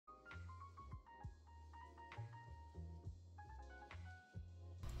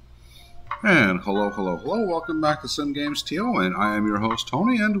And hello, welcome back to Sim Games TO, and I am your host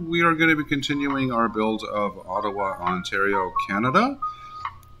Tony, and we are going to be continuing our build of Ottawa, Ontario, Canada.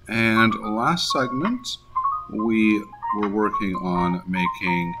 And last segment, we were working on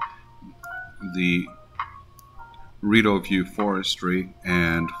making the Rideau View Forestry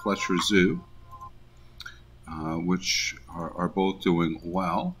and Fletcher Zoo, which are both doing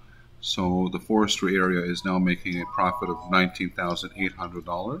well. So the forestry area is now making a profit of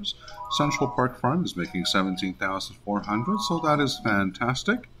 $19,800. Central Park Farm is making $17,400, so that is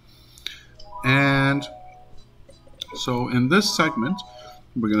fantastic. And so in this segment,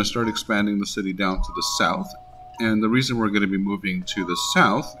 we're going to start expanding the city down to the south. And the reason we're going to be moving to the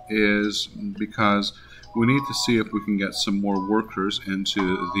south is because we need to see if we can get some more workers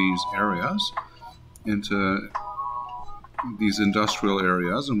into these areas, into these industrial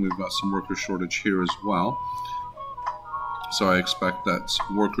areas, and we've got some worker shortage here as well. So I expect that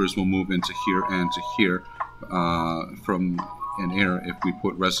workers will move into here and to here from in here if we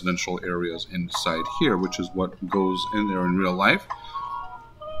put residential areas inside here, which is what goes in there in real life.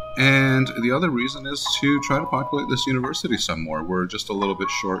 And the other reason is to try to populate this university some more. We're just a little bit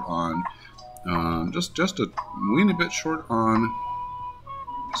short on, just a weeny bit short on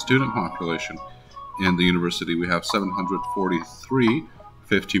student population. In the university, we have 743,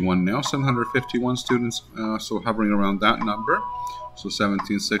 51 now, 751 students, so hovering around that number, so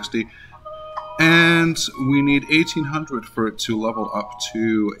 1760. And we need 1,800 for it to level up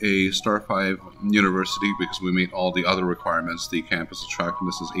to a Star 5 university because we meet all the other requirements. The campus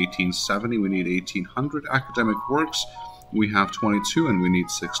attractiveness is 1,870. We need 1,800 academic works. We have 22 and we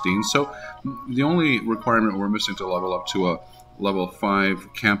need 16. So the only requirement we're missing to level up to a level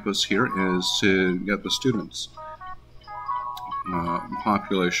 5 campus here is to get the students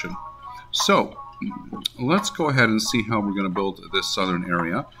population. So let's go ahead and see how we're going to build this southern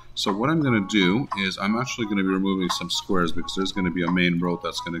area. So what I'm going to do is I'm actually going to be removing some squares because there's going to be a main road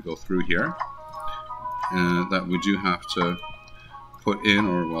that's going to go through here, and that we do have to put in,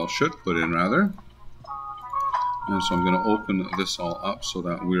 or well, should put in rather. And so I'm going to open this all up so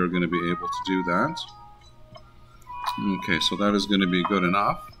that we are going to be able to do that. Okay, so that is going to be good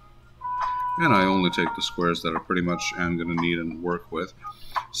enough. And I only take the squares that are pretty much I'm going to need and work with.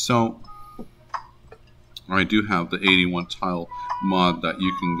 So I do have the 81 tile mod that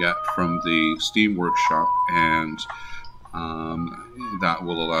you can get from the Steam Workshop, and that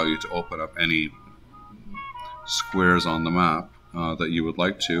will allow you to open up any squares on the map that you would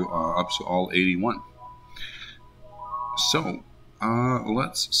like to, up to all 81. So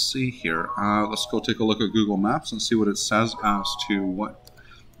let's see here. Let's go take a look at Google Maps and see what it says as to what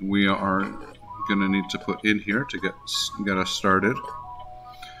we are going to need to put in here to get us started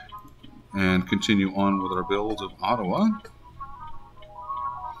and continue on with our build of Ottawa.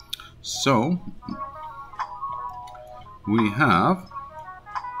 So we have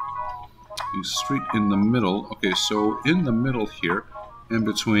a street in the middle. Okay, so in the middle here, in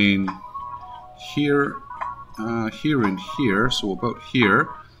between here, here and here, so about here,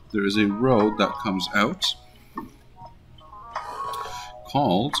 there is a road that comes out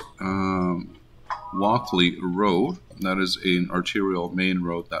called Walkley Road. That is an arterial main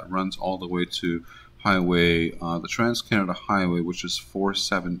road that runs all the way to highway, the Trans-Canada Highway, which is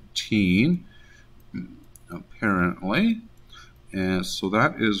 417, apparently. And so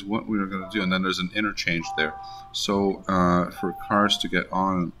that is what we are going to do. And then there's an interchange there. So for cars to get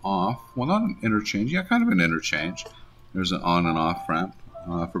on and off, well, not an interchange, yeah, kind of an interchange. There's an on and off ramp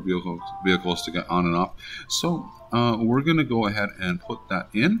for vehicles to get on and off. So we're going to go ahead and put that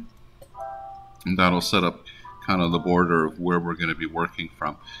in. And that'll set up kind of the border of where we're going to be working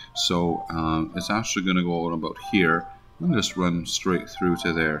from. So it's actually going to go out about here and just run straight through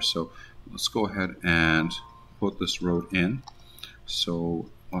to there. So let's go ahead and put this road in. So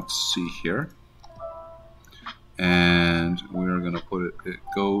let's see here, and we're going to put it, it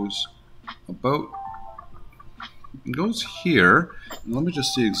goes here. Let me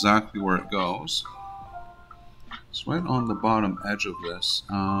just see exactly where it goes. It's right on the bottom edge of this,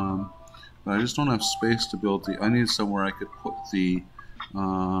 but I just don't have space to build the, I need somewhere I could put the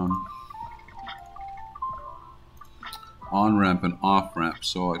on-ramp and off-ramp,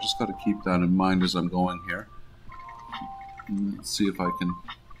 so I just got to keep that in mind as I'm going here. Let's see if I can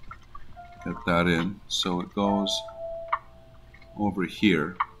get that in. So it goes over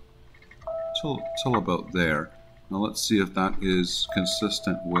here till about there. Now let's see if that is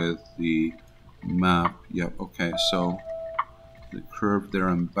consistent with the map. Yep, okay, so the curve there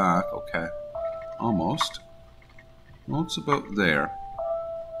and back, okay, almost. Well, it's about there,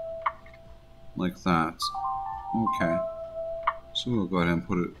 like that. Okay, So we'll go ahead and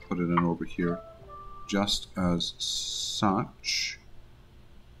put it in over here, just as such,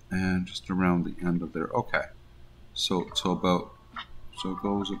 and just around the end of there. Okay, so it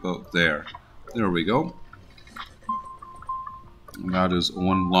goes about there. There we go. And that is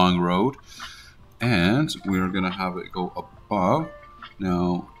one long road, and we're going to have it go above.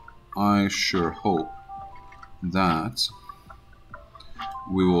 Now, I sure hope that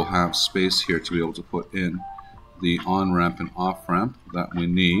we will have space here to be able to put in the on-ramp and off-ramp that we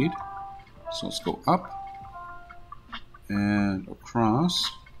need. So let's go up and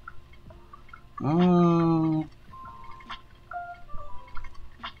across.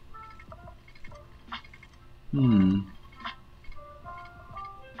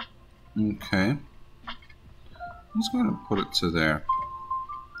 Okay. Let's go ahead and put it to there.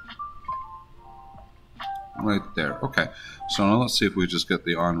 Right there. Okay. So now let's see if we just get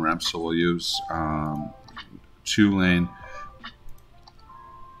the on-ramp. So we'll use 2-lane,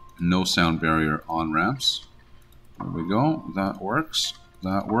 no sound barrier on-ramps. There we go. That works.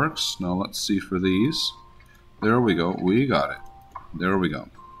 That works. Now let's see for these. There we go. We got it. There we go.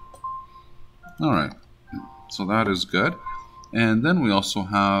 All right. So that is good. And then we also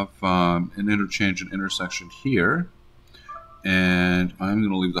have an interchange and intersection here. And I'm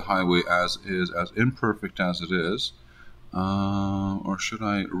going to leave the highway as is, as imperfect as it is. Or should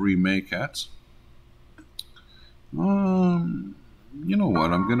I remake it? You know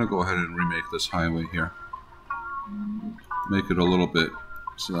what? I'm going to go ahead and remake this highway here. Make it a little bit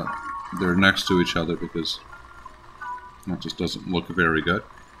so that they're next to each other, because that just doesn't look very good.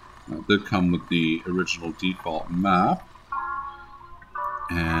 It did come with the original default map.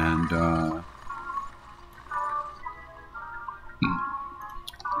 And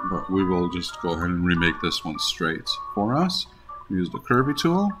but we will just go ahead and remake this one straight for us. Use the curvy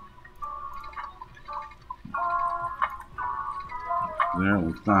tool. There,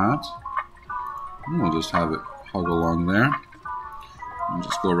 like that. And we'll just have it hug along there. And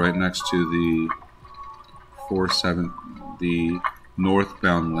just go right next to the the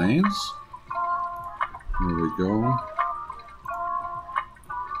northbound lanes. There we go.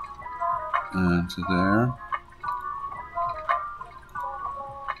 And to there.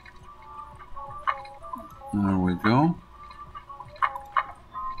 There we go.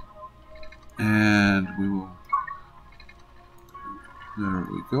 And we will. There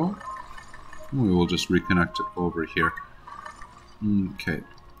we go. We will just reconnect it over here. Okay.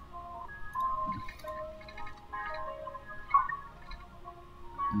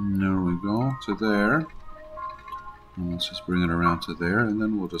 There we go, to there. And let's just bring it around to there, and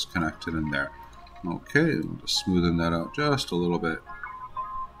then we'll just connect it in there. Okay, we'll just smoothen that out just a little bit.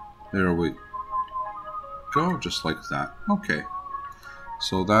 There we go, just like that. Okay,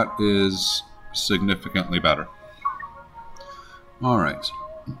 so that is significantly better. All right.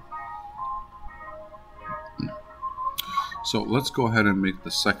 So let's go ahead and make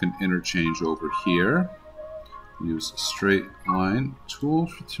the second interchange over here. Use a straight line tool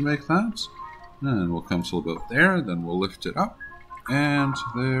to make that. And we'll come to about there, then we'll lift it up, and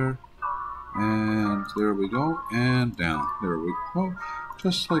there we go, and down. There we go,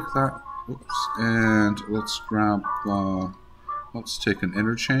 just like that. Oops. And let's grab, let's take an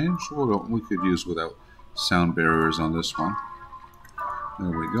interchange. We could use without sound barriers on this one.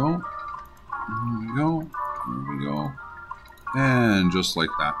 There we go. There we go. There we go. And just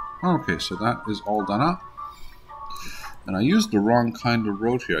like that. Okay, so that is all done up. And I used the wrong kind of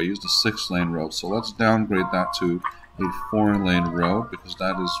road here. I used a 6-lane road. So let's downgrade that to a 4-lane road, because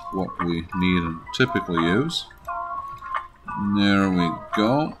that is what we need and typically use. There we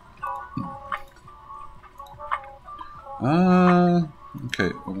go.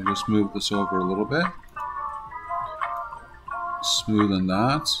 Okay, we'll just move this over a little bit. Smoothen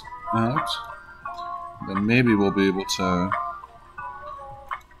that out. Then maybe we'll be able to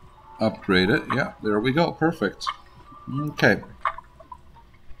upgrade it. Yeah, there we go. Perfect. Okay.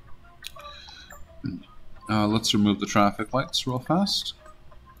 Let's remove the traffic lights real fast.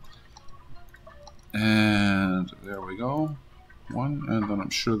 And there we go. One, and then I'm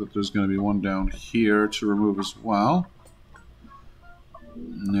sure that there's going to be one down here to remove as well.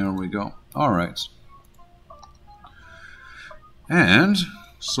 There we go. All right. And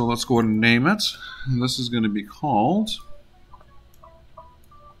so let's go ahead and name it. This is going to be called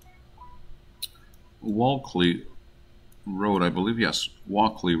Walkley Road, I believe. Yes,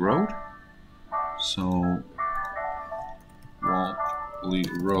 Walkley Road. So Walkley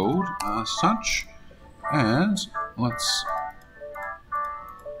Road as such. And let's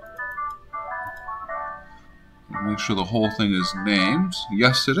make sure the whole thing is named.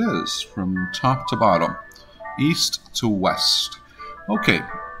 Yes, it is, from top to bottom, east to west. Okay,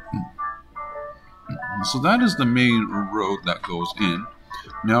 so that is the main road that goes in.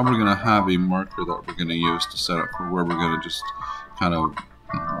 Now we're going to have a marker that we're going to use to set up for where we're going to just kind of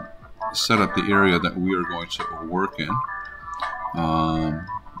set up the area that we are going to work in.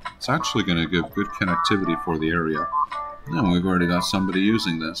 It's actually going to give good connectivity for the area. And we've already got somebody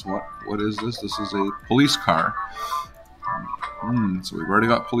using this. What is this? This is a police car. So we've already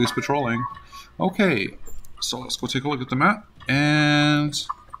got police patrolling. Okay, so let's go take a look at the map. And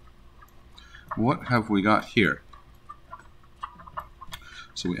what have we got here?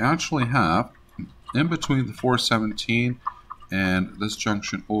 So we actually have, in between the 417 and this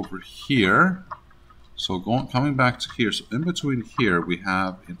junction over here, so coming back to here, so in between here we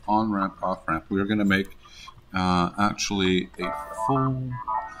have an on-ramp, off-ramp. We are going to make actually a full,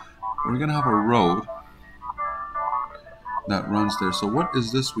 we're going to have a road that runs there. So what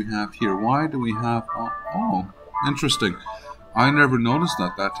is this we have here? Why do we have, oh, interesting. I never noticed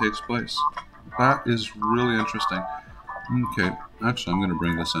that takes place. That is really interesting. Okay, actually I'm going to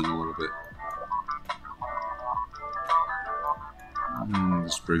bring this in a little bit.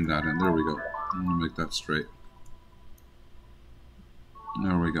 Let's bring that in. There we go. I'm going to make that straight.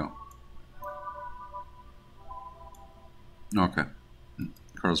 There we go. Okay.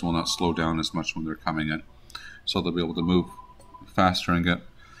 Cars will not slow down as much when they're coming in. So they'll be able to move faster and get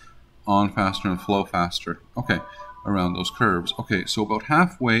on faster and flow faster. Okay, around those curves. Okay, so about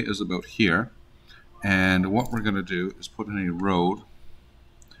halfway is about here. And what we're going to do is put in a road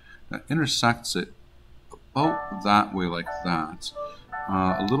that intersects it about that way, like that.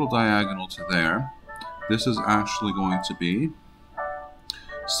 A little diagonal to there. This is actually going to be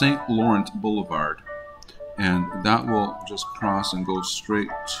St. Laurent Boulevard. And that will just cross and go straight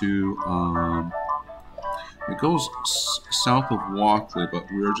to, it goes south of Walkley, but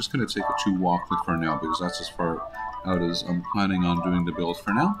we're just going to take it to Walkley for now because that's as far out as I'm planning on doing the build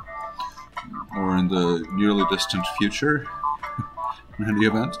for now. Or in the nearly distant future, in any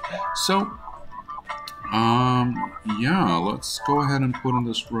event. So, yeah, let's go ahead and put in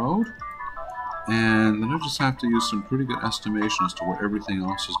this road. And then I just have to use some pretty good estimation as to where everything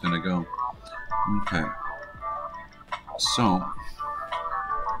else is going to go. Okay. So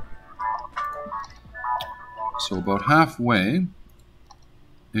about halfway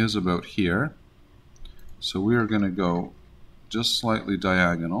is about here. So we are going to go just slightly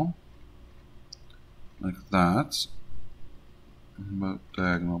diagonal. Like that. About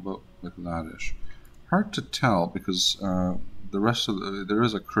diagonal, about like that-ish. Hard to tell because the rest of there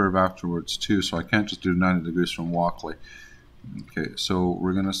is a curve afterwards too, so I can't just do 90 degrees from Walkley. Okay, so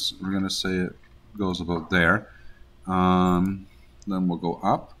we're gonna say it goes about there. Then we'll go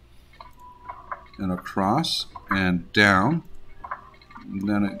up and across and down. And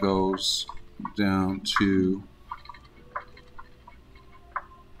then it goes down to,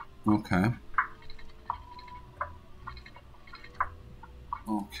 okay.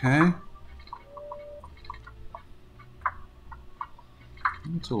 Okay.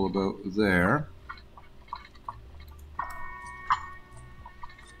 Until about there.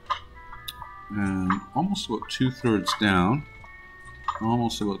 And almost about 2/3 down.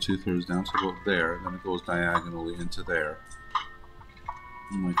 Almost about 2/3 down, so about there. Then it goes diagonally into there.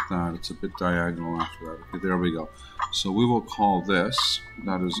 And like that. It's a bit diagonal after that. Okay, there we go. So we will call this,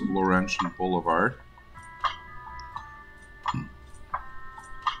 that is Laurentian Boulevard.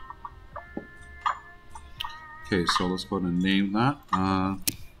 Okay, so let's go ahead and name that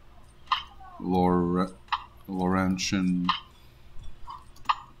Laurentian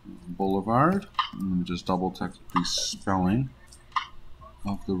Boulevard. Let me just double check the spelling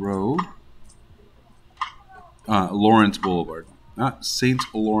of the road. Lawrence Boulevard, not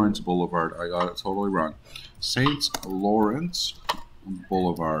St. Lawrence Boulevard. I got it totally wrong. St. Lawrence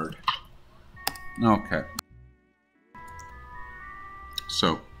Boulevard. Okay.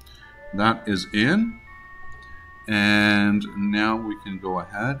 So that is in. And now we can go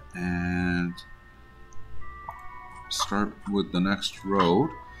ahead and start with the next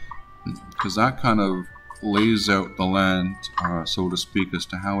road, because that kind of lays out the land, so to speak, as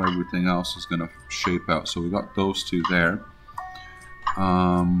to how everything else is going to shape out. So we got those two there.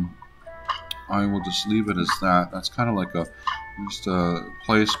 I will just leave it as that. That's kind of like just a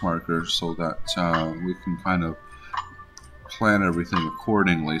place marker so that we can kind of plan everything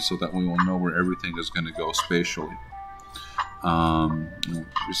accordingly so that we will know where everything is going to go spatially.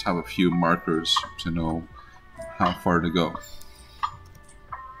 Just have a few markers to know how far to go.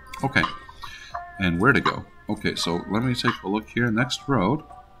 Okay, and where to go. Okay, so let me take a look here. Next road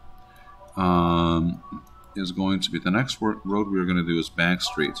is going to be, the next road we're going to do is Bank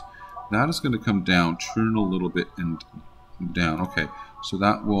Street. That is going to come down, turn a little bit, and down. Okay, so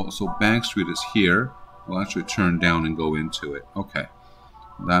that will, so Bank Street is here. We'll actually turn down and go into it. Okay,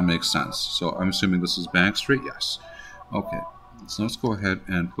 that makes sense. So I'm assuming this is Bank Street? Yes. Okay, so let's go ahead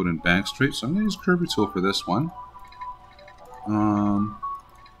and put in Bank Street. So I'm going to use Curvy Tool for this one. I'm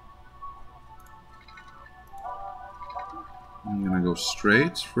going to go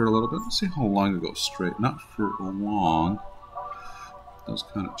straight for a little bit. Let's see how long it goes straight. Not for long. It does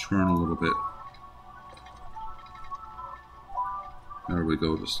kind of turn a little bit. There we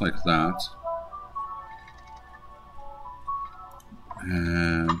go, just like that.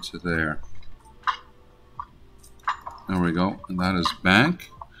 And to there. There we go. And that is Bank.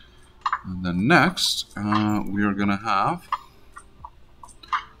 And then next, we are going to have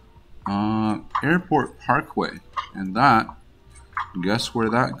Airport Parkway. And that, guess where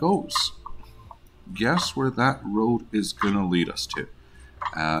that goes? Guess where that road is going to lead us to?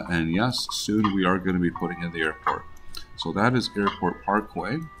 And yes, soon we are going to be putting in the airport. So that is Airport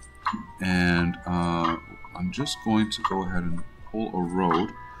Parkway. And I'm just going to go ahead and pull a road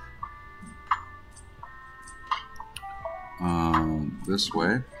this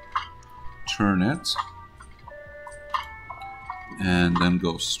way, turn it, and then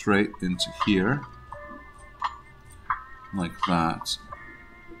go straight into here, like that.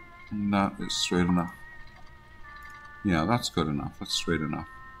 And that is straight enough. Yeah, that's good enough. That's straight enough.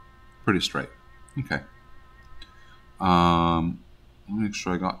 Pretty straight. Okay. Let me make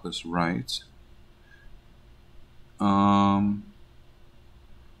sure I got this right. Actually,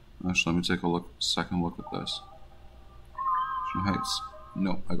 let me take a second look at this. Heights.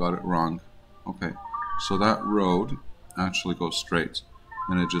 No, I got it wrong. Okay, so that road actually goes straight,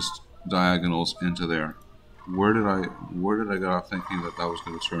 and it just diagonals into there. Where did I get off thinking that was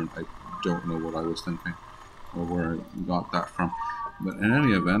going to turn? I don't know what I was thinking, or where I got that from. But in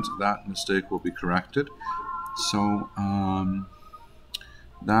any event, that mistake will be corrected. So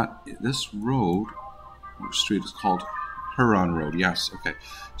this road, or street, is called Huron Road. Yes. Okay.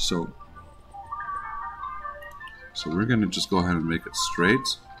 So we're going to just go ahead and make it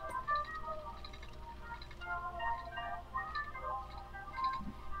straight.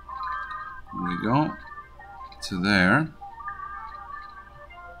 There we go. To there.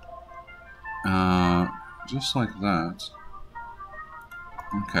 Just like that.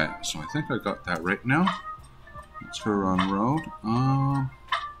 Okay, so I think I got that right now. It's Huron Road.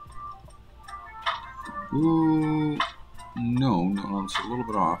 Ooh, no, it's a little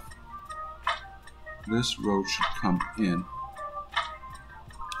bit off. This road should come in.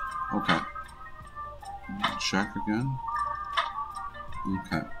 Okay. Check again.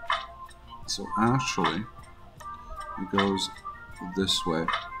 Okay. So actually, it goes this way.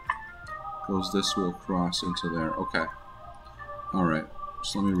 Goes this way across into there. Okay. Alright.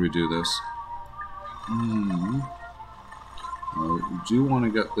 So let me redo this. We do want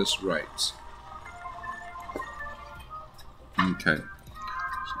to get this right. Okay. So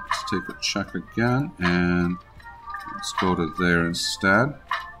let's take a check again, and let's go to there instead.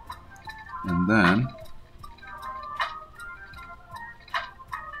 And then,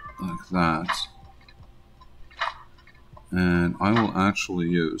 like that. And I will actually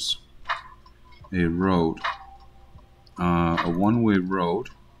use a road, a one-way road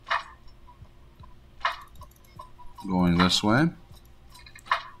going this way.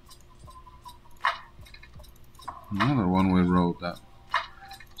 Another one-way road that,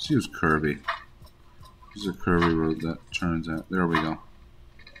 let's use curvy. Use a curvy road that turns out. There we go.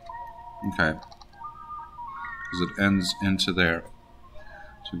 Okay. Because it ends into there.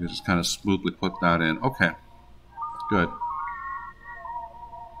 So we can just kind of smoothly put that in. Okay. Good.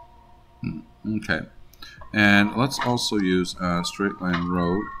 Okay. And let's also use a straight line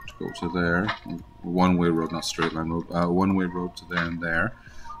road to go to there. One-way road, not straight line road. One-way road to there and there.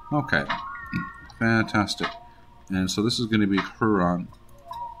 Okay. Fantastic. And so this is going to be Huron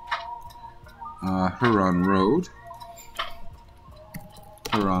Road.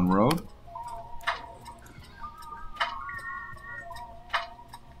 Huron Road.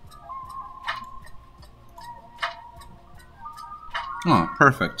 Oh,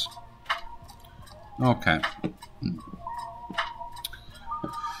 perfect. Okay.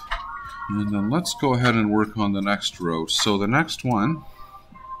 And then let's go ahead and work on the next road. So the next one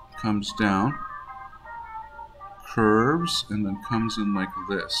comes down, curves, and then comes in like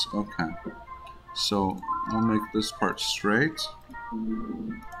this. Okay. So I'll make this part straight.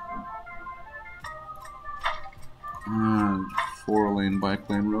 And 4-lane bike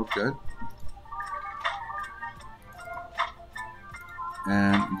lane road, good.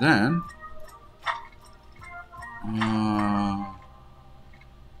 And then,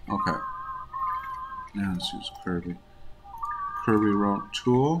 okay. Now let's use curvy. curvy route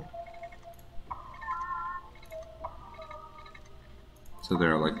tool to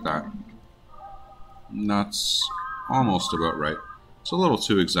there like that. And that's almost about right. It's a little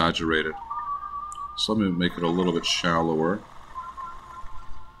too exaggerated. So let me make it a little bit shallower.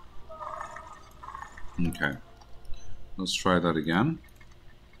 Okay. Let's try that again.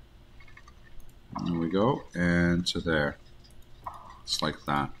 There we go. And to there. It's like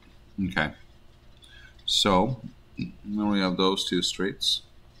that. Okay. So, now we have those two streets.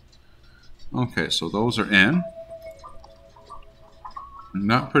 Okay, so those are in. And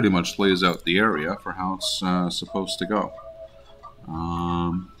that pretty much lays out the area for how it's supposed to go.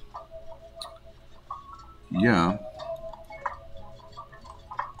 Yeah.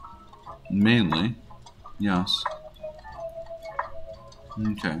 Mainly. Yes.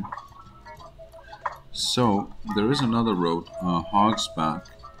 Okay. So, there is another road, Hogsback,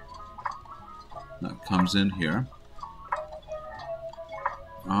 that comes in here.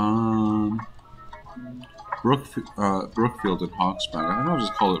 Brookfield and Hogsback. I think I'll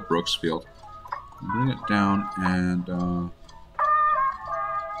just call it Brooksfield. Bring it down and...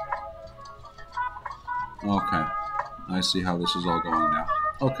 okay. I see how this is all going now.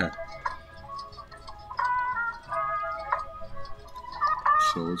 Okay.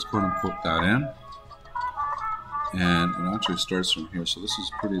 So let's go ahead and put that in. And it actually starts from here. So this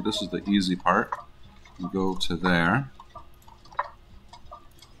is the easy part. You go to there.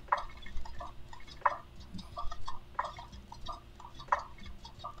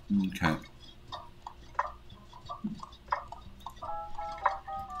 Okay.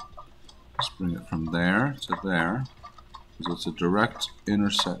 Let's bring it from there to there. Because it's a direct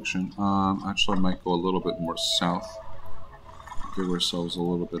intersection. Actually, I might go a little bit more south. Give ourselves a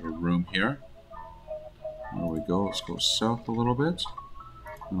little bit of room here. There we go. Let's go south a little bit,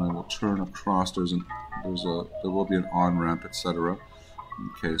 and I will turn across. There will be an on ramp, etc.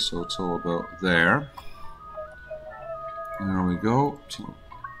 Okay, so it's all about there. There we go.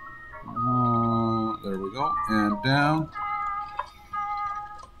 There we go, and down.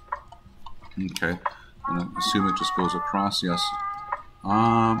 Okay, and I assume it just goes across. Yes.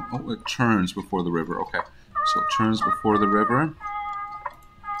 Oh, it turns before the river. Okay, so it turns before the river.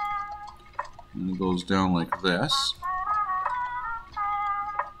 And it goes down like this.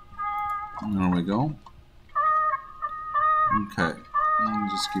 And there we go. Okay. And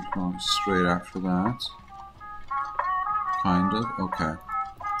just keep going straight after that. Kind of. Okay.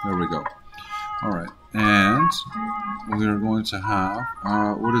 There we go. Alright. And we are going to have...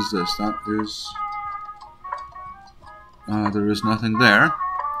 what is this? That is... there is nothing there.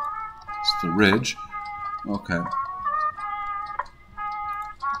 It's the ridge. Okay.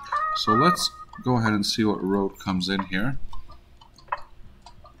 So let's go ahead and see what road comes in here.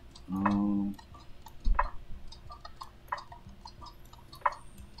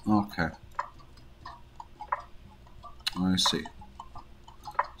 Okay. I see.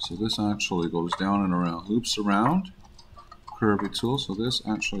 So this actually goes down and around, loops around, curvy tool. So this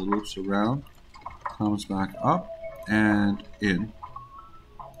actually loops around, comes back up and in.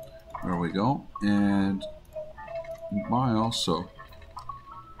 There we go. And I also...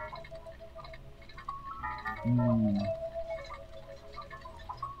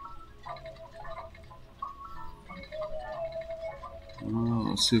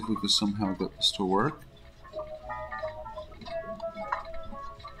 let's see if we can somehow get this to work.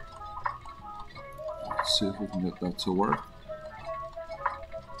 Let's see if we can get that to work.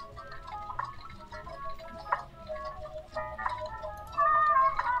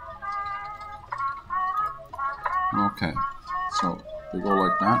 Okay, so they go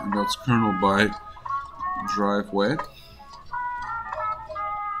like that, and that's kernel by driveway.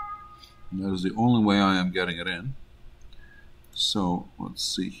 And that is the only way I am getting it in. So let's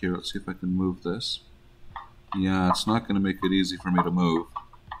see here. Let's see if I can move this. Yeah, it's not going to make it easy for me to move.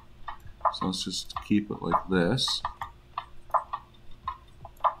 So let's just keep it like this.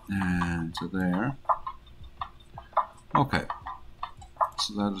 And to there. Okay.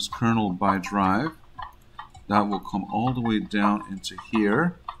 So that is kernel by drive. That will come all the way down into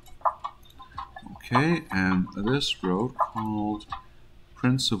here. Okay, and this road called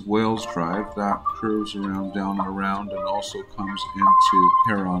Prince of Wales Drive, that curves around, down and around, and also comes into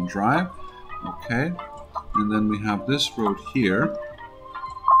Heron Drive. Okay, and then we have this road here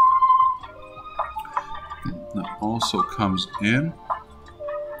that also comes in,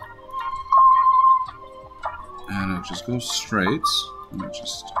 and it just goes straight, and it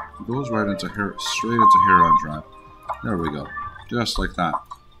just goes right into straight into Heron Drive. There we go, just like that.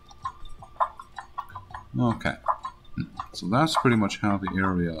 Okay, so that's pretty much how the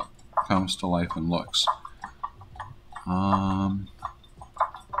area comes to life and looks. Wow,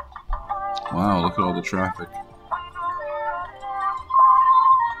 look at all the traffic.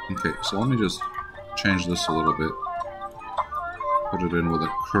 Okay, so let me just change this a little bit. Put it in with a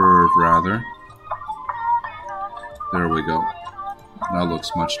curve, rather. There we go. That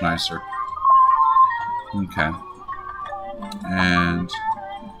looks much nicer. Okay. And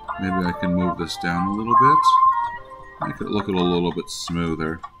maybe I can move this down a little bit. Make it look a little bit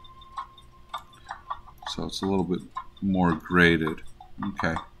smoother. So it's a little bit more graded.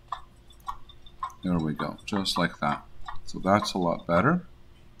 Okay. There we go. Just like that. So that's a lot better.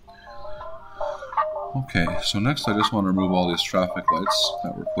 Okay, so next I just want to remove all these traffic lights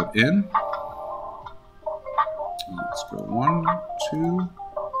that were put in. Let's go 1, 2,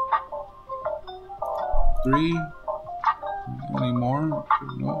 3. Any more?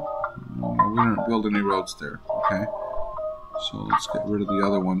 No, we didn't build any roads there. Okay, so let's get rid of the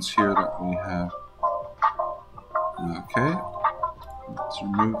other ones here that we have. Okay, let's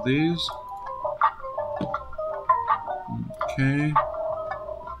remove these. Okay.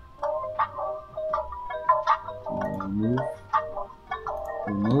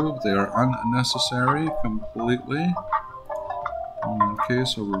 Remove. They are unnecessary completely. Okay,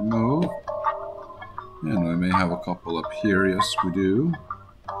 so remove. And we may have a couple up here. Yes, we do.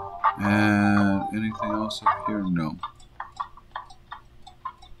 And anything else up here? No.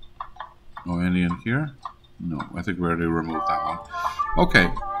 Oh, any in here? No, I think we already removed that one.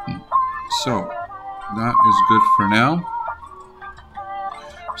 Okay, so that is good for now.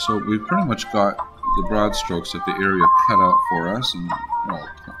 So we've pretty much got the broad strokes of the area cut out for us, and well,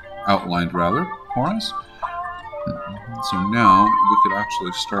 outlined rather for us. So now we could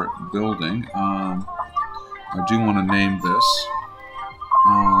actually start building. I do want to name this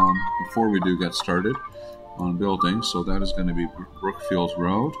before we do get started on building. So that is going to be Brookfield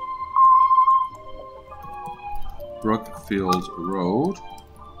Road. Brookfield Road,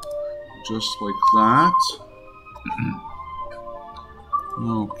 just like that.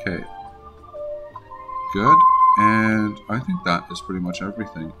 Okay. Good, and I think that is pretty much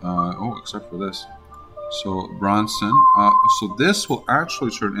everything. Oh, except for this. So Bronson. So this will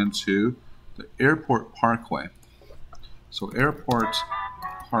actually turn into the Airport Parkway. So Airport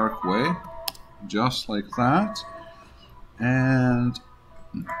Parkway, just like that. And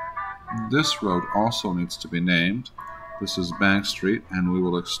this road also needs to be named. This is Bank Street, and we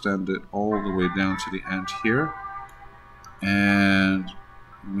will extend it all the way down to the end here. And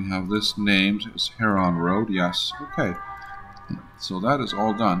we have this named as Heron Road. Yes, okay. So that is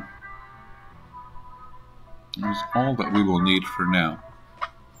all done. That is all that we will need for now.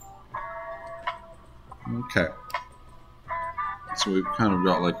 Okay. So we've kind of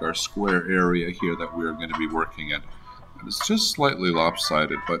got like our square area here that we're going to be working in. And it's just slightly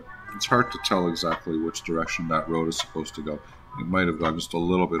lopsided, but it's hard to tell exactly which direction that road is supposed to go. It might have gone just a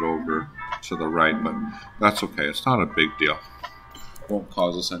little bit over to the right, but that's okay. It's not a big deal. Won't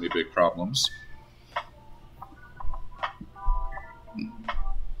cause us any big problems.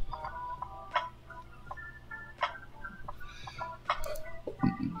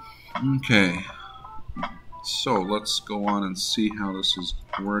 Okay, so let's go on and see how this is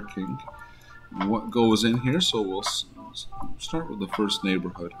working. What goes in here? So we'll start with the first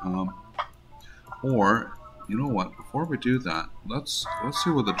neighborhood. Or you know what? Before we do that, let's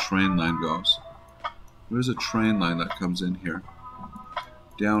see where the train line goes. There's a train line that comes in here.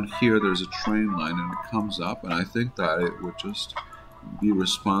 Down here there's a train line and it comes up, and I think that it would just be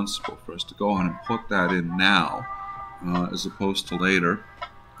responsible for us to go on and put that in now as opposed to later.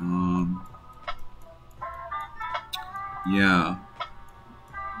 Yeah.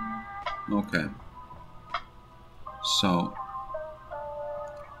 Okay. So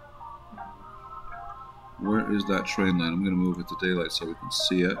where is that train line? I'm going to move it to daylight so we can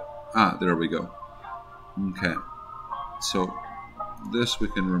see it. Ah, there we go. Okay. So this we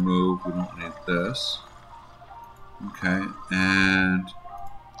can remove. We don't need this. Okay. And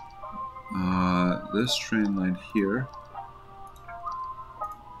this train line here.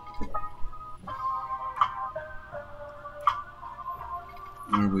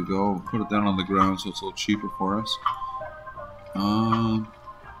 There we go. Put it down on the ground so it's a little cheaper for us. There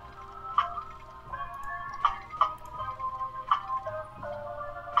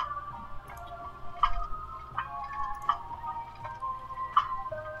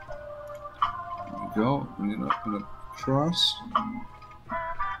we go. Bring it up and across.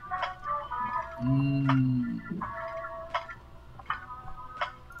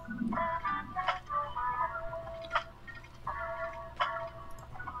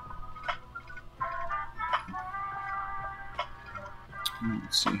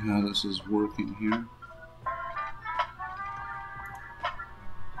 Let's see how this is working here.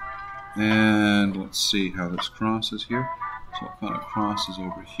 And let's see how this crosses here. So it kind of crosses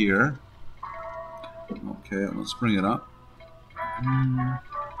over here. Okay, let's bring it up.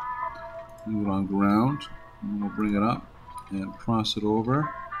 Move it on ground. And we'll bring it up and cross it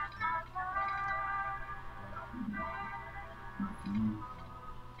over.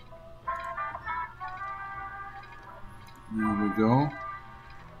 There we go.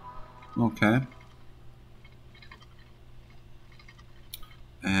 Okay.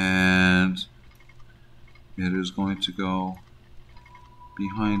 And it is going to go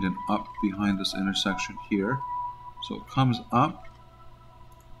behind and up behind this intersection here. So it comes up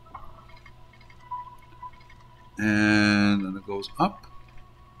and then it goes up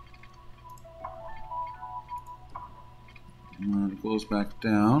and then it goes back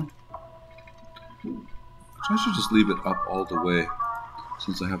down. I should just leave it up all the way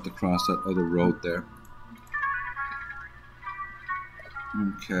since I have to cross that other road there.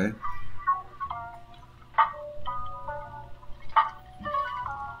 Okay.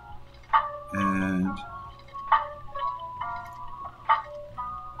 And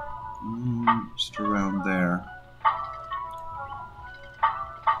just around there.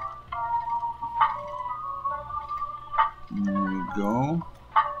 There we go.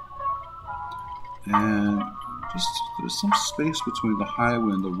 And just there's some space between the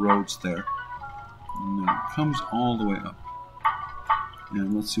highway and the roads there. And then it comes all the way up.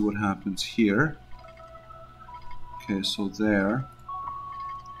 And let's see what happens here. Okay, so there.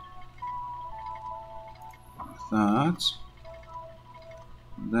 Like that.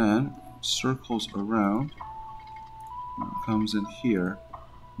 And then it circles around. And it comes in here.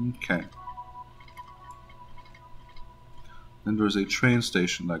 Okay. Then there's a train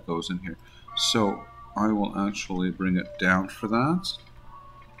station that goes in here. So I will actually bring it down for that.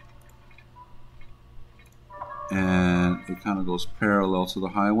 And it kind of goes parallel to the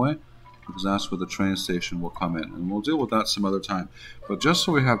highway because that's where the train station will come in. And we'll deal with that some other time. But just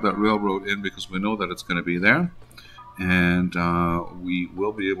so we have that railroad in because we know that it's going to be there. And we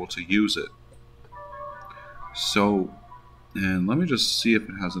will be able to use it. So, and let me just see if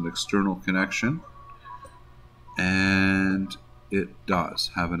it has an external connection. And it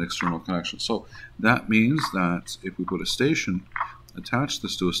does have an external connection. So that means that if we put a station, attach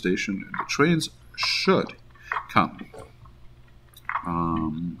this to a station, the trains should come.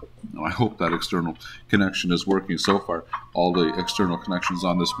 I hope that external connection is working so far. All the external connections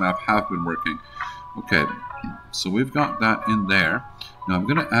on this map have been working. Okay, so we've got that in there. Now I'm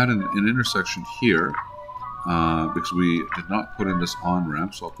going to add an intersection here because we did not put in this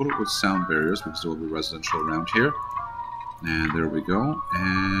on-ramp. So I'll put it with sound barriers because there will be residential around here. And there we go.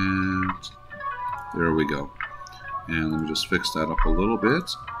 And there we go. And let me just fix that up a little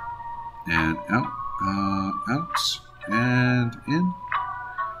bit. And out, out, and in.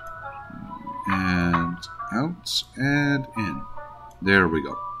 And out, and in. There we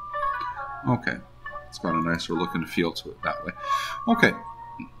go. Okay. It's got a nicer look and feel to it that way. Okay.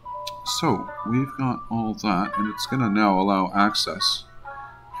 So we've got all that, and it's going to now allow access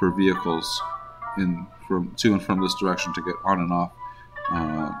for vehicles to and from this direction to get on and off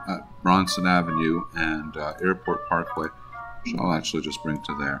at Bronson Avenue and Airport Parkway, which I'll actually just bring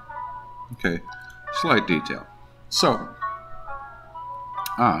to there. Okay, slight detail. So,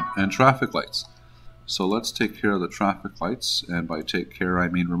 and traffic lights. So let's take care of the traffic lights, and by take care I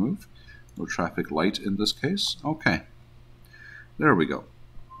mean remove, or traffic light in this case. Okay, there we go.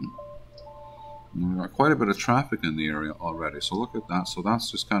 We've got quite a bit of traffic in the area already, so look at that. So that's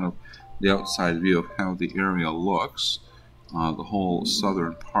just kind of the outside view of how the area looks, the whole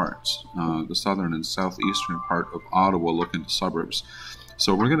southern part, the southern and southeastern part of Ottawa look into suburbs.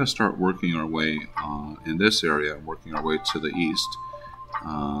 So we're going to start working our way in this area, working our way to the east.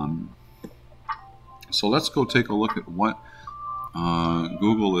 So let's go take a look at what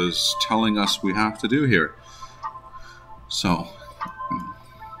Google is telling us we have to do here. So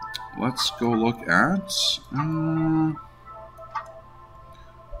let's go look at...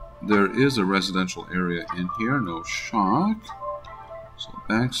 there is a residential area in here, no shock. So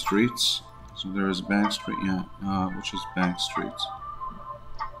Bank Streets. So there is Bank Street, yeah. Which is Bank Street?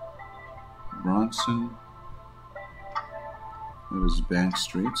 Bronson. That is Bank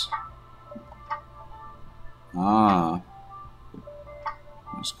Street.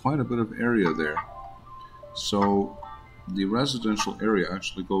 There's quite a bit of area there. So the residential area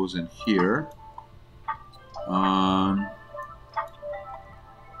actually goes in here.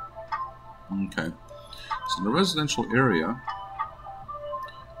 Okay, so the residential area,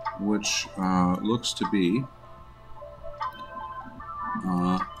 which looks to be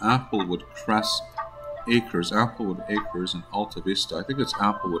Applewood Acres, Applewood Acres in Alta Vista. I think it's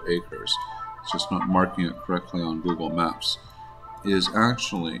Applewood Acres. It's just not marking it correctly on Google Maps. Is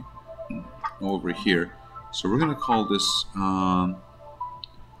actually over here. So we're going to call this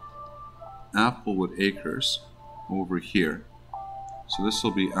Applewood Acres over here. So this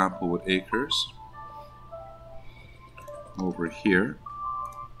will be Applewood Acres over here.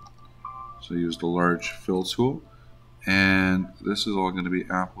 So use the large fill tool. And this is all going to be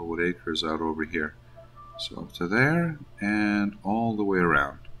Applewood Acres out over here. So up to there and all the way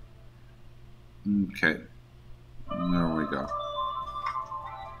around. Okay. And there we go.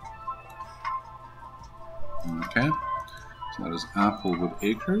 Okay. So that is Applewood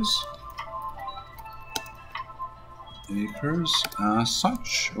Acres. Acres as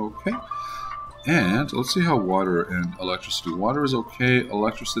such. Okay. And let's see how water and electricity. Water is okay.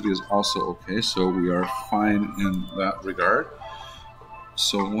 Electricity is also okay. So we are fine in that regard.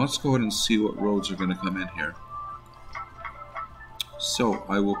 So let's go ahead and see what roads are going to come in here. So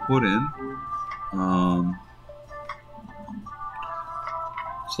I will put in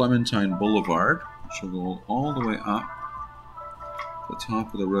Clementine Boulevard, which will go all the way up the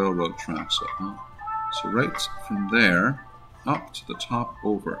top of the railroad tracks. So right from there up to the top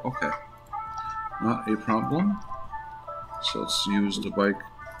over. Okay. Not a problem. So let's use the bike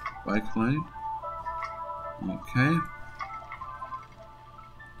lane. Okay.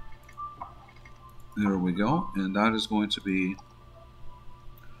 There we go. And that is going to be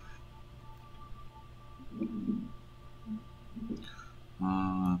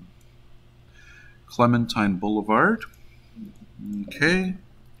Clementine Boulevard. Okay.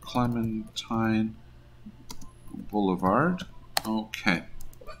 Clementine Boulevard. Okay.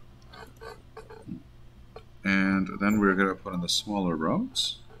 And then we're going to put in the smaller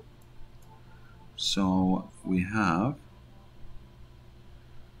roads. So we have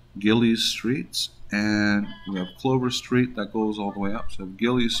Gillies Street, and we have Clover Street that goes all the way up. So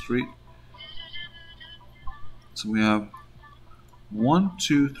Gillies Street. So we have 1,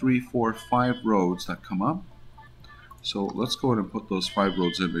 2, 3, 4, 5 roads that come up. So let's go ahead and put those 5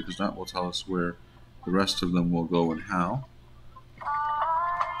 roads in, because that will tell us where the rest of them will go and how.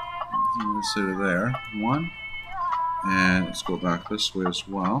 Let's say there, 1, and let's go back this way as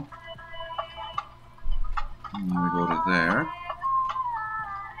well. And then we go to there.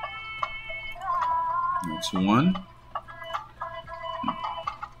 That's 1,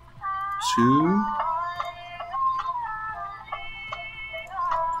 2,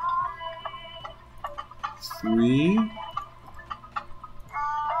 3,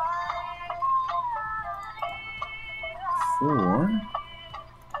 4,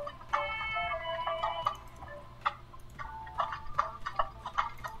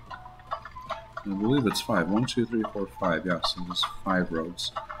 I believe it's 5. 1, 2, 3, 4, 5. Yeah, so there's 5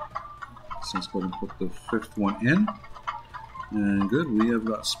 roads. So let's go ahead and put the 5th one in. And good, we have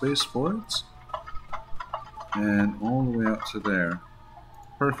got space for it. And all the way out to there.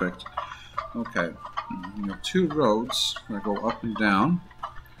 Perfect. Okay, we have 2 roads that go up and down.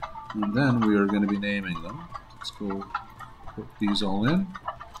 And then we are going to be naming them. Let's go put these all in.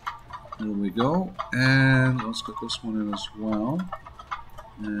 There we go. And let's get this one in as well.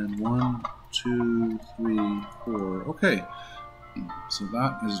 And 1, 2, 3, 4. Okay, so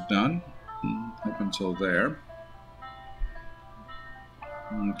that is done up until there.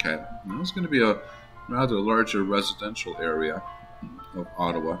 Okay, now it's going to be a rather larger residential area of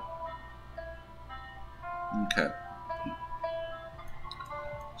Ottawa. Okay,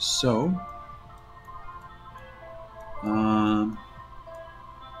 so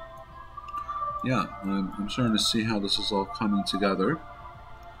yeah, I'm starting to see how this is all coming together.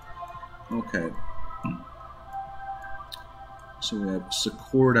 Okay, so we have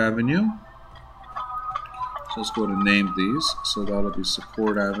Secord Avenue. So let's go to name these. So that'll be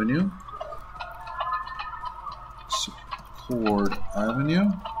Secord Avenue. Secord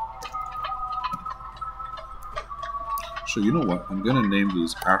Avenue. So you know what? I'm going to name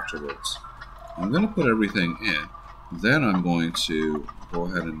these afterwards. I'm going to put everything in. Then I'm going to go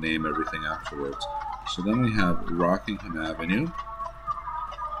ahead and name everything afterwards. So then we have Rockingham Avenue.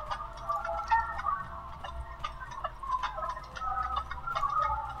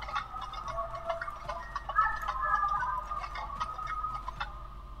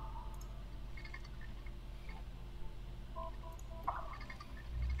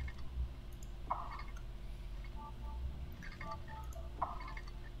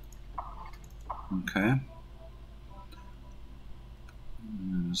 Okay.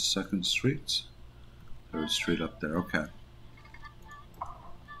 And 2nd Street. 3rd Street up there. Okay.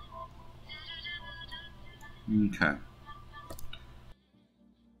 Okay.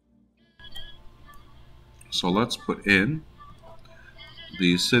 So let's put in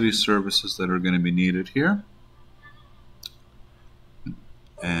the city services that are going to be needed here.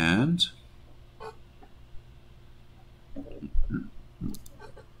 And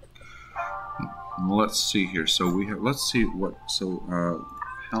let's see here. So we have, let's see what,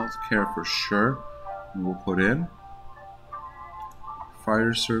 healthcare for sure we will put in.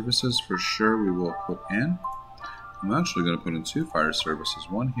 Fire services for sure we will put in. I'm actually going to put in 2 fire services,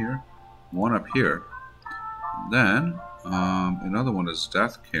 one here, one up here. Then another one is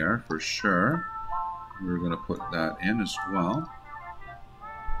death care for sure. We're going to put that in as well.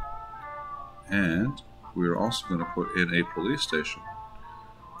 And we're also going to put in a police station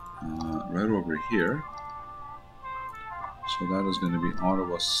right over here. So that is going to be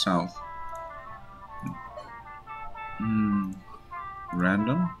Ottawa South.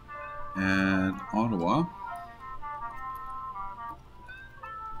 Random. And Ottawa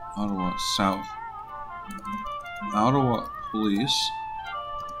South. Ottawa Police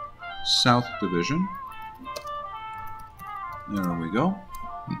South Division. There we go.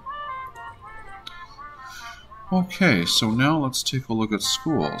 Okay, so now let's take a look at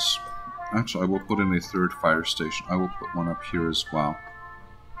schools. Actually, I will put in a 3rd fire station. I will put one up here as well.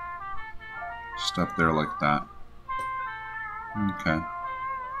 Just up there like that. Okay.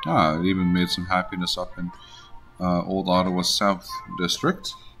 It even made some happiness up in Old Ottawa South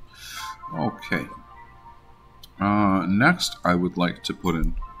District. Okay. Next, I would like to put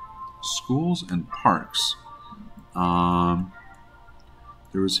in schools and parks.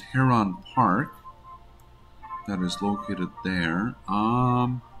 There is Heron Park that is located there.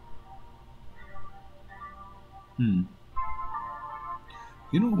 You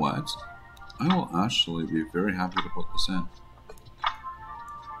know what? I will actually be very happy to put this in.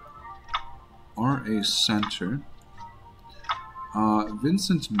 RA Center.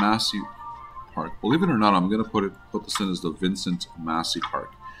 Vincent Massey Park. Believe it or not, I'm going to put this in as the Vincent Massey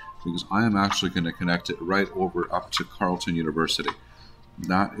Park, because I am actually going to connect it right over up to Carleton University.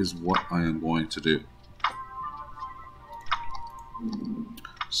 That is what I am going to do.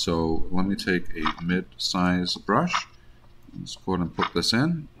 So let me take a mid-size brush. Let's go ahead and put this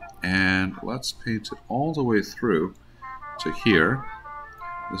in, and let's paint it all the way through to here.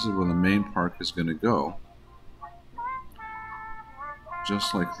 This is where the main park is going to go.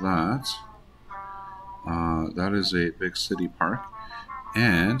 Just like that. That is a big city park,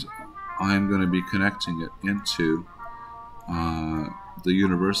 and I'm going to be connecting it into the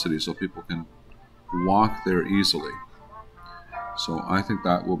university so people can walk there easily. So I think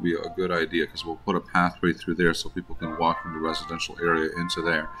that will be a good idea, because we'll put a pathway through there so people can walk from the residential area into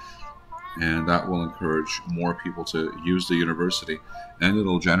there. And that will encourage more people to use the university, and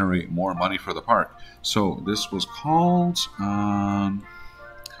it'll generate more money for the park. So this was called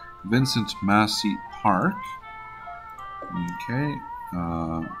Vincent Massey Park. Okay,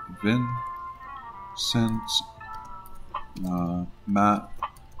 Vincent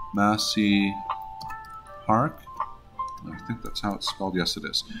Massey Park. I think that's how it's spelled. Yes, it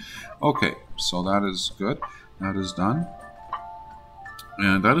is. Okay, so that is good. That is done.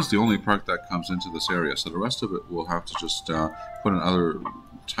 And that is the only park that comes into this area. So the rest of it we'll have to just put in other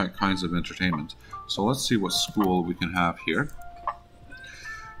kinds of entertainment. So let's see what school we can have here.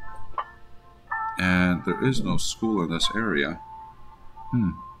 And there is no school in this area.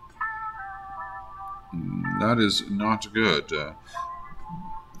 That is not good.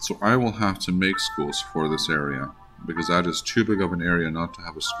 So I will have to make schools for this area, because that is too big of an area not to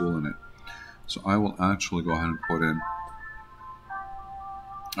have a school in it. So I will actually go ahead and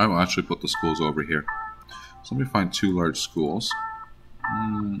put the schools over here. So let me find 2 large schools.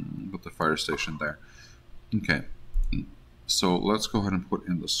 Put the fire station there. Okay. So let's go ahead and put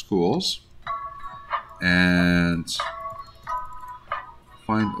in the schools. And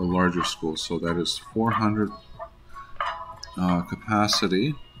find a larger school. So that is 400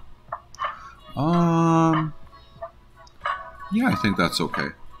 capacity. Yeah, I think that's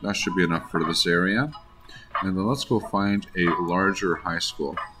okay. That should be enough for this area. And then let's go find a larger high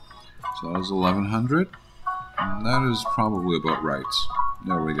school. So that is 1100. And that is probably about right.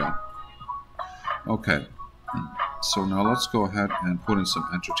 There we go. Okay. So now let's go ahead and put in some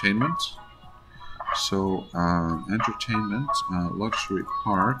entertainment. So entertainment, luxury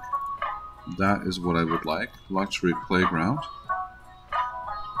park. That is what I would like. Luxury playground.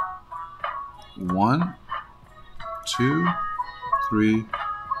 1, 2, 3,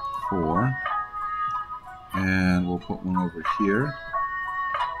 4, and we'll put one over here,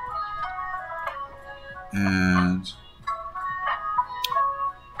 and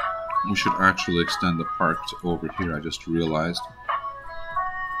we should actually extend the park to over here. I just realized.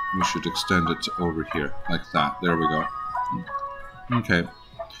 we should extend it to over here, like that. There we go. Okay,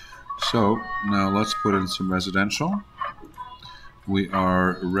 so now let's put in some residential. We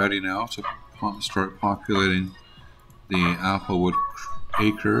are ready now to start populating the Applewood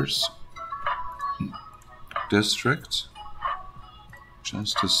Acres District.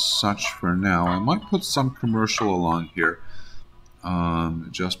 Just as such for now. I might put some commercial along here,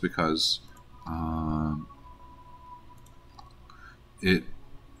 just because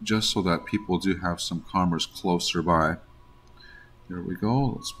just so that people do have some commerce closer by. There we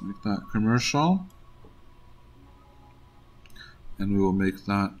go. Let's make that commercial. And we will make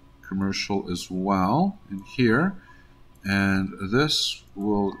that commercial as well in here. And this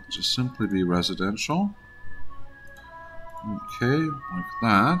will just simply be residential. Okay, like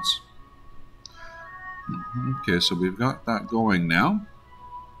that. Okay, so we've got that going now.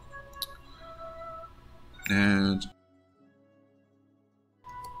 And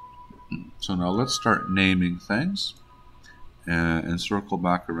so now let's start naming things and circle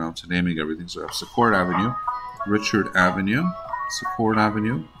back around to naming everything. So we have Secord Avenue, Richard Avenue, Secord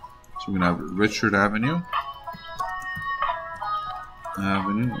Avenue. So we're going to have Richard Avenue,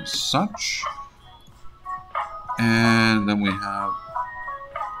 as such. And then we have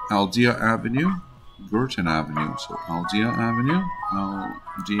Aldea Avenue, Girton Avenue. So Aldea Avenue,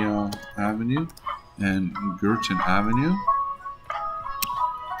 and Girton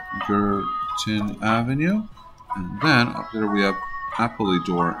Avenue. And then up there we have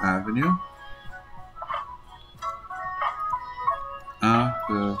Appledore Avenue.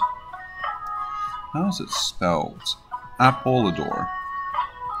 How is it spelled? Appledore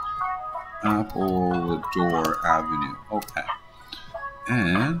Avenue. Okay.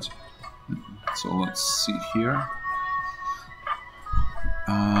 And so let's see here.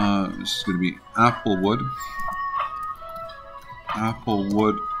 This is going to be Applewood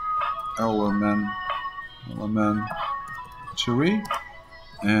Elementary,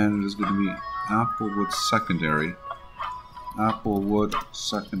 and it is going to be Applewood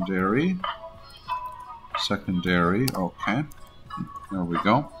Secondary. Okay, there we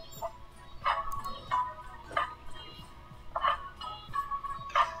go.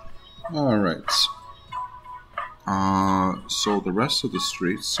 All right. So the rest of the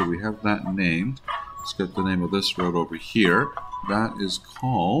streets, so we have that named. Let's get the name of this road over here. That is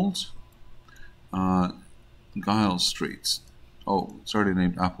called Giles Street. Oh, it's already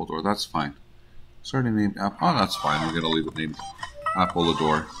named Appledore. That's fine. It's already named Oh, that's fine. We're going to leave it named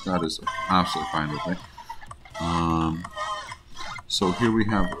Appledore. That is absolutely fine with me. So here we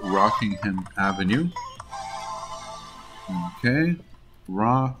have Rockingham Avenue. Okay.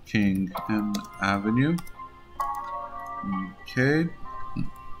 Rockingham Avenue. Okay.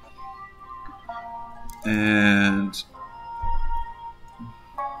 And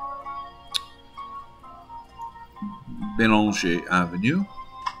Bélanger Avenue.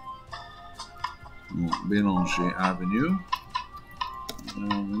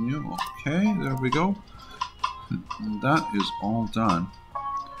 Okay, there we go. And that is all done.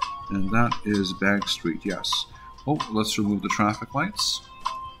 And that is Bank Street, yes. Oh, let's remove the traffic lights.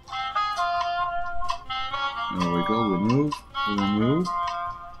 There we go. Remove.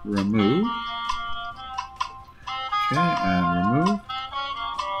 Okay, and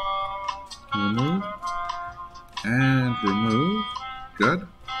remove. Good.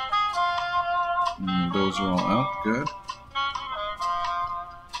 And those are all out. Good.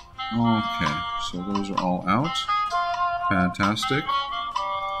 Okay, so those are all out. Fantastic.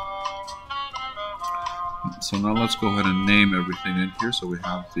 So now let's go ahead and name everything in here. So we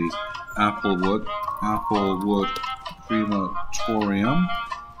have the Applewood Crematorium.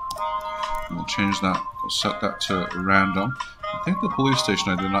 We'll change that. We'll set that to random. I think the police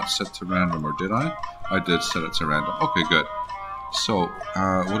station I did not set to random, or did I? I did set it to random. Okay, good. So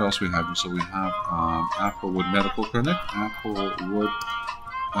what else we have? So we have Applewood Medical Clinic, Applewood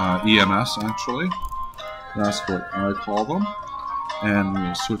EMS actually. That's what I call them. And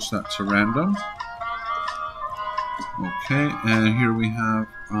we'll switch that to random. Okay, and here we have,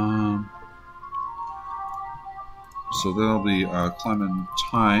 so that'll be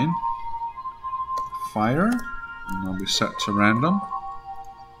Clementine Fire, and that'll be set to random.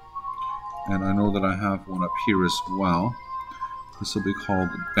 And I know that I have one up here as well. This will be called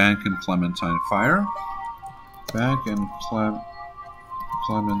Bank and Clementine Fire. Bank and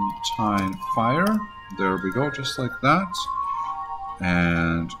Clementine Fire. There we go, just like that.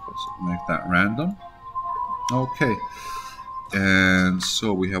 And let's make that random. Okay, and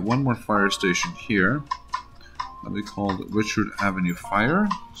so we have one more fire station here. That'll be called Richard Avenue Fire.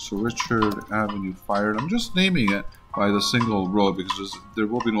 So Richard Avenue Fire, I'm just naming it by the single road because there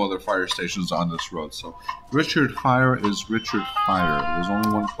will be no other fire stations on this road. So Richard Fire is Richard Fire. There's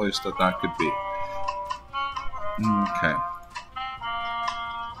only one place that could be. Okay.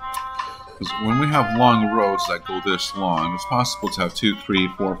 Because when we have long roads that go this long, it's possible to have 2, 3,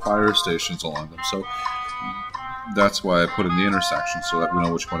 4 fire stations along them. So that's why I put in the intersection so that we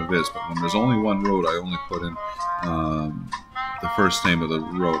know which one it is. But when there's only one road, I only put in the first name of the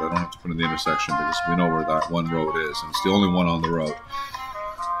road. I don't have to put in the intersection because we know where that one road is, and it's the only one on the road.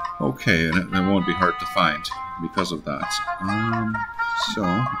 Okay, and it won't be hard to find because of that. So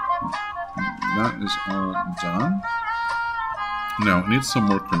that is all done. Now it needs some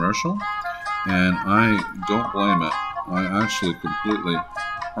more commercial, and I don't blame it. I actually completely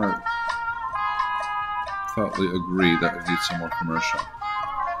heartfeltly agree that it needs some more commercial.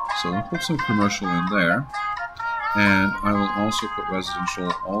 So I'll put some commercial in there. And I will also put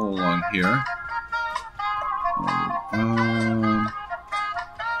residential all along here.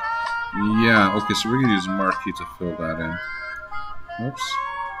 Yeah, okay, so we're going to use marquee to fill that in. Oops.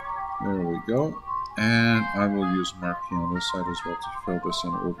 There we go. And I will use marquee on this side as well to fill this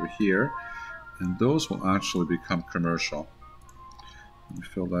in over here. And those will actually become commercial. Let me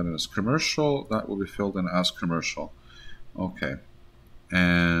fill that in as commercial. That will be filled in as commercial. Okay.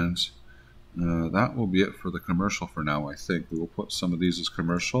 And that will be it for the commercial for now, I think. We will put some of these as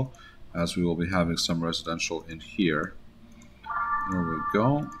commercial, as we will be having some residential in here. There we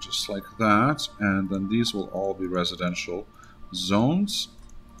go, just like that. And then these will all be residential zones,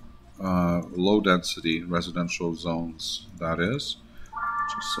 low density residential zones, that is.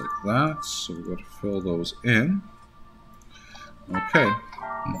 Just like that. So we're going to fill those in. Okay.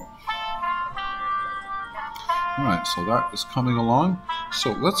 Alright, so that is coming along.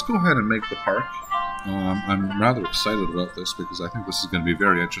 So let's go ahead and make the park. I'm rather excited about this because I think this is going to be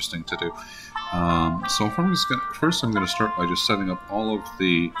very interesting to do. So first I'm going to start by just setting up all of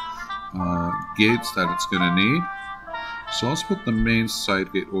the gates that it's going to need. So let's put the main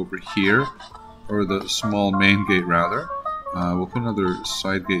side gate over here, or the small main gate rather. We'll put another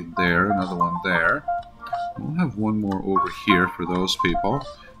side gate there, another one there. We'll have one more over here for those people.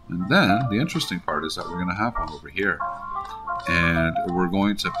 And then the interesting part is that we're going to have one over here. And we're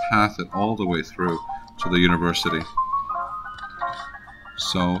going to path it all the way through to the university.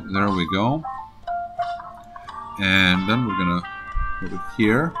 So there we go. And then we're going to put it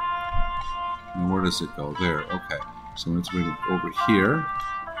here. And where does it go? There. Okay. So let's bring it over here.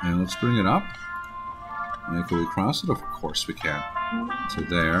 And let's bring it up. And can we cross it? Of course we can. So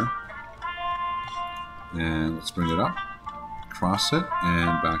there. And let's bring it up. Cross it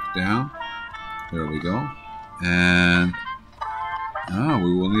and back down. There we go. And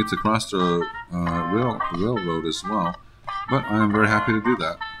we will need to cross the railroad as well. But I am very happy to do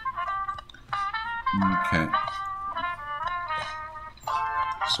that. Okay.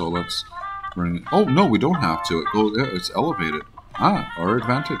 So let's bring it. Oh no, we don't have to. It's elevated. Our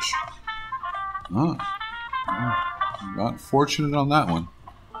advantage. Got fortunate on that one.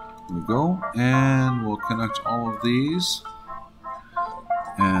 There we go. And we'll connect all of these.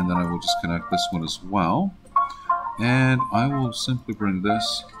 And then I will just connect this one as well. And I will simply bring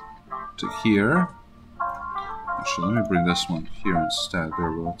this to here. Actually, let me bring this one here instead.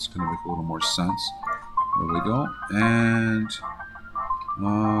 There, well, that's going to make a little more sense. There we go. And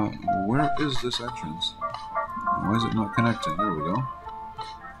where is this entrance? Why is it not connecting? There we go.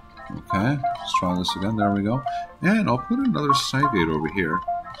 Okay, let's try this again. There we go. And I'll put another side gate over here.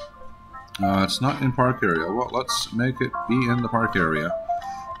 It's not in park area. Well, let's make it be in the park area.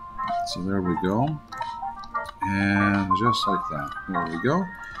 So there we go. And just like that. There we go.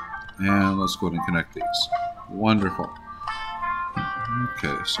 And let's go ahead and connect these. Wonderful.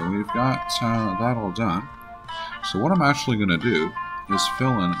 Okay, so we've got that all done. So what I'm actually going to do is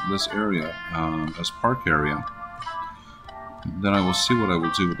fill in this area as park area. Then I will see what I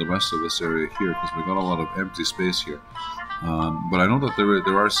will do with the rest of this area here, because we've got a lot of empty space here. But I know that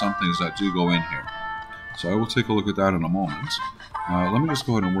there are some things that do go in here. So I will take a look at that in a moment. Let me just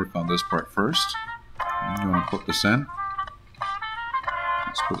go ahead and work on this part first. I'm going to put this in.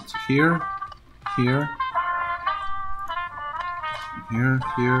 Let's put it to here, here,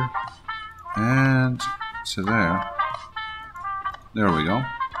 here, and to there. There we go.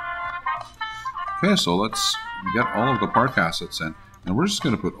 Okay, so let's get all of the park assets in. And we're just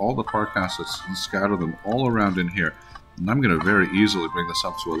going to put all the park assets and scatter them all around in here. And I'm going to very easily bring this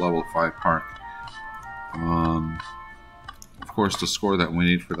up to a level 5 park. Of course, the score that we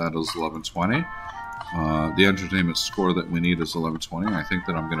need for that is 1120. The entertainment score that we need is 1120. I think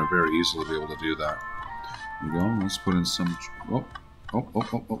that I'm going to very easily be able to do that. There we go. Let's put in some...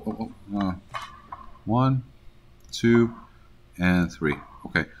 1, 2, and 3.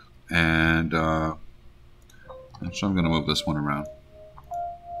 Okay, and actually I'm going to move this one around.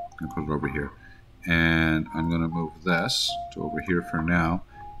 I'm going to put it over here. And I'm going to move this to over here for now.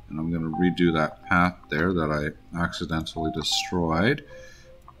 And I'm going to redo that path there that I accidentally destroyed.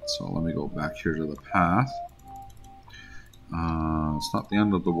 So let me go back here to the path. It's not the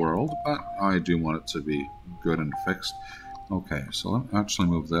end of the world, but I do want it to be good and fixed. Okay, so let me actually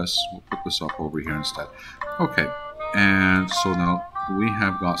move this. We'll put this up over here instead. Okay, and so now we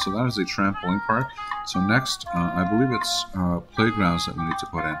have got, so that is a trampoline park. So next, I believe it's playgrounds that we need to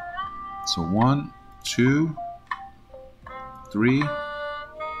put in. So 1, 2, 3,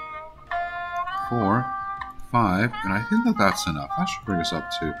 4, 5, and I think that that's enough. That should bring us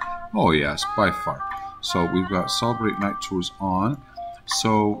up to, oh yes, by far. So we've got Celebrate Night Tours on.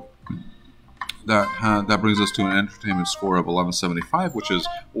 So that brings us to an entertainment score of 1175, which is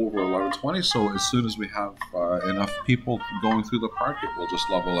over 1120. So as soon as we have enough people going through the park, it will just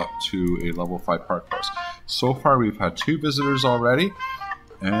level up to a level 5 park course. So far, we've had 2 visitors already,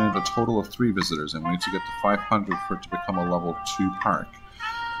 and a total of 3 visitors, and we need to get to 500 for it to become a level 2 park.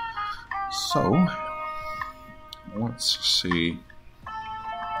 So let's see.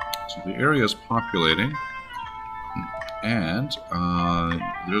 So the area is populating, and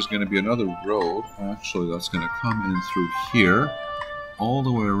there's going to be another road, actually, that's going to come in through here, all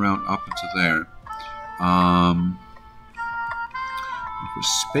the way around up into there. For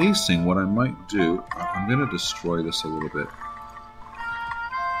spacing, what I might do, I'm going to destroy this a little bit,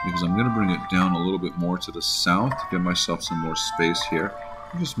 because I'm going to bring it down a little bit more to the south to give myself some more space here.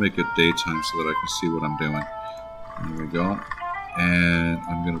 I'll just make it daytime so that I can see what I'm doing. There we go. And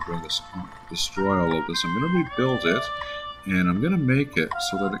I'm going to bring this, destroy all of this. I'm going to rebuild it, and I'm going to make it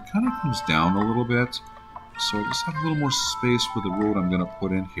so that it kind of comes down a little bit. So I just have a little more space for the road I'm going to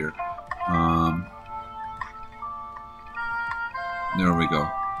put in here. There we go.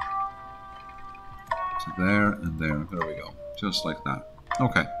 So there and there. There we go. Just like that.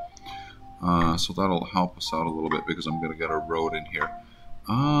 Okay. So that'll help us out a little bit because I'm going to get a road in here.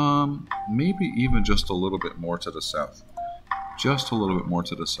 Maybe even just a little bit more to the south. Just a little bit more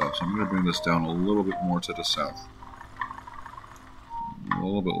to the south. So I'm going to bring this down a little bit more to the south. A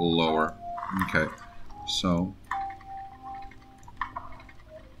little bit lower. Okay. So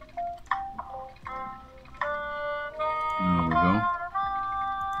there we go.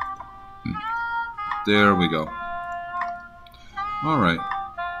 There we go. All right.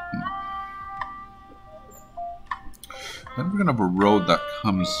 Then we're going to have a road that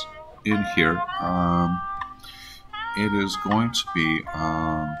comes in here. It is going to be,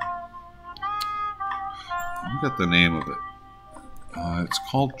 I forget the name of it. It's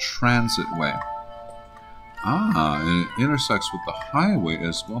called Transit Way. And it intersects with the highway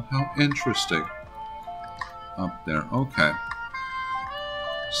as well. How interesting. Up there. Okay.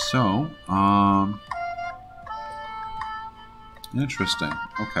 So, interesting.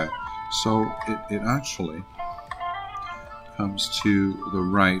 Okay. So, it actually comes to the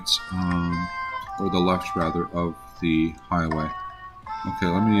right, or the left rather, of the highway. Okay,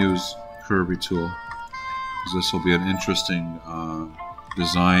 let me use Curvy tool, because this will be an interesting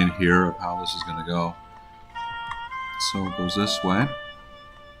design here of how this is going to go. So it goes this way,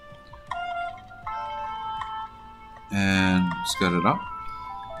 and let's get it up.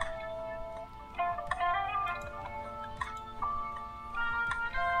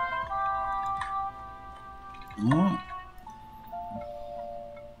 Oh.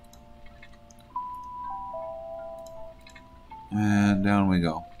 And down we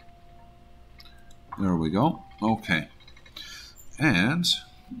go. There we go. Okay. And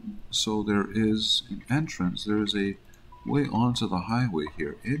so there is an entrance. There is a way onto the highway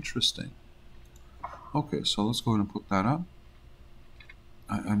here. Interesting. Okay, so let's go ahead and put that up.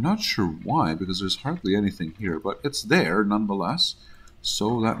 I'm not sure why, because there's hardly anything here, but it's there nonetheless.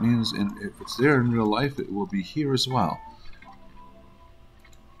 So that means if it's there in real life, it will be here as well.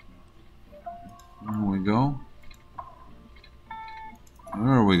 There we go.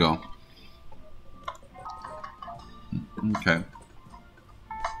 There we go. Okay.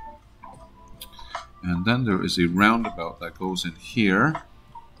 And then there is a roundabout that goes in here.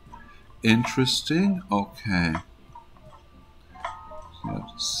 Interesting. Okay. So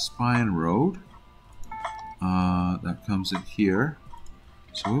that's Spine Road. That comes in here.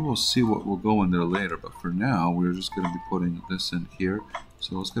 So we will see what will go in there later. But for now, we're just going to be putting this in here.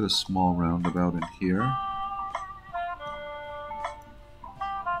 So let's get a small roundabout in here.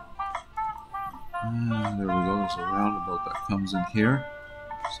 And there we go, there's a roundabout that comes in here,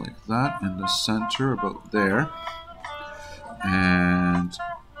 just like that, in the center, about there. And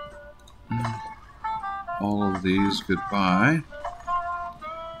all of these goodbye.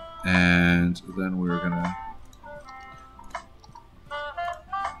 And then we're gonna...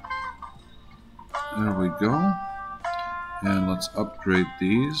 There we go. And let's upgrade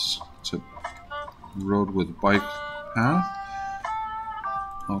these to road with bike path.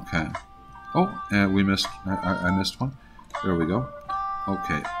 Okay. Oh, and we missed... I missed one. There we go.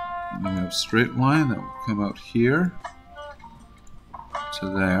 Okay. And then we have straight line that will come out here to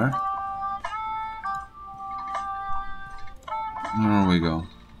there. There we go.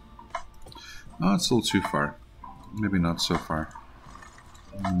 Oh, it's a little too far. Maybe not so far.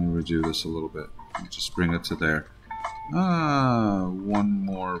 Let me redo this a little bit. Just bring it to there. Ah, one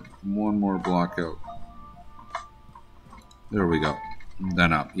more block out. There we go. And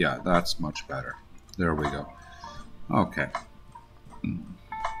then up. Yeah, that's much better. There we go. Okay.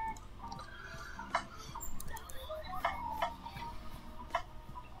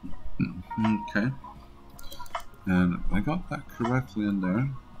 Okay. And I got that correctly in there.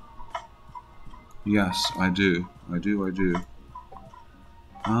 Yes, I do. I do.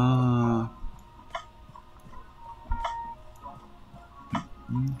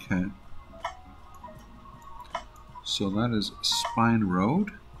 Okay. So that is Spine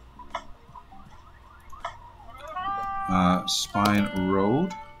Road. Spine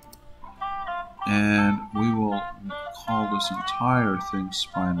Road. And we will call this entire thing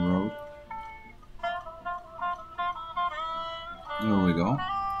Spine Road. There we go.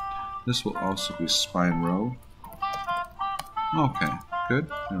 This will also be Spine Road. Okay, good.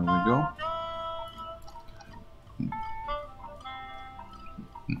 There we go.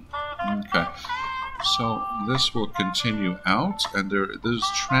 Okay, so this will continue out, and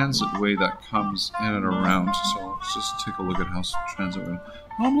there's transit way that comes in and around. So let's just take a look at how transit way.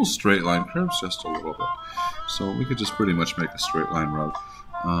 Almost straight line, curves just a little bit. So we could just pretty much make a straight line road.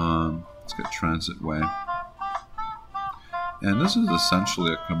 Let's get transit way. And this is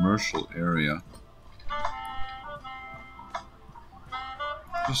essentially a commercial area.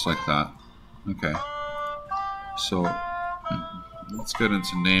 Just like that. Okay. So let's get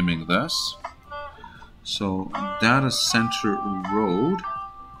into naming this. So Data Center Road.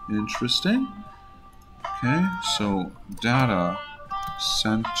 Interesting. Okay, so Data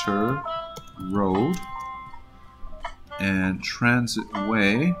Center Road and Transit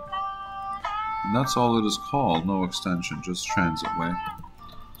Way. And that's all it is called, no extension, just Transit Way.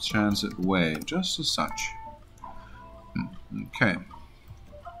 Transit Way, just as such. Okay.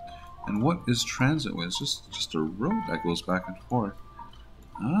 And what is Transit Way? It's just a road that goes back and forth.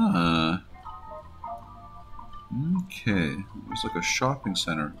 Ah. Okay. It's like a shopping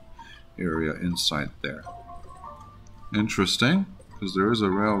center area inside there. Interesting, because there is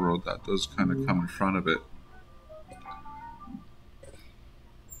a railroad that does kind of come in front of it.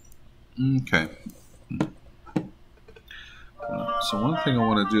 Okay. So one thing I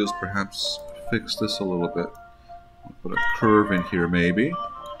want to do is perhaps fix this a little bit. I'll put a curve in here maybe.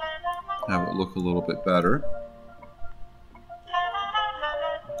 Have it look a little bit better.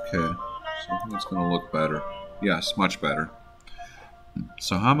 Okay. So I think it's going to look better. Yes, much better.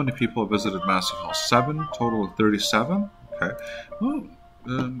 So how many people have visited Massey Hall? 7, total of 37. Okay. Well,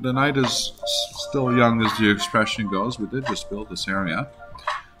 the night is still young as the expression goes. We did just build this area.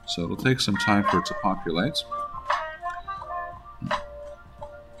 So it'll take some time for it to populate.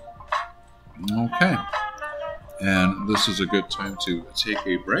 Okay. And this is a good time to take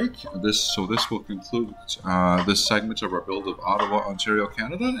a break. This will conclude this segment of our build of Ottawa, Ontario,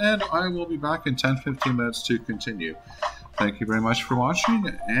 Canada, and I will be back in 10-15 minutes to continue. Thank you very much for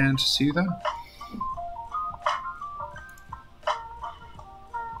watching, and see you then.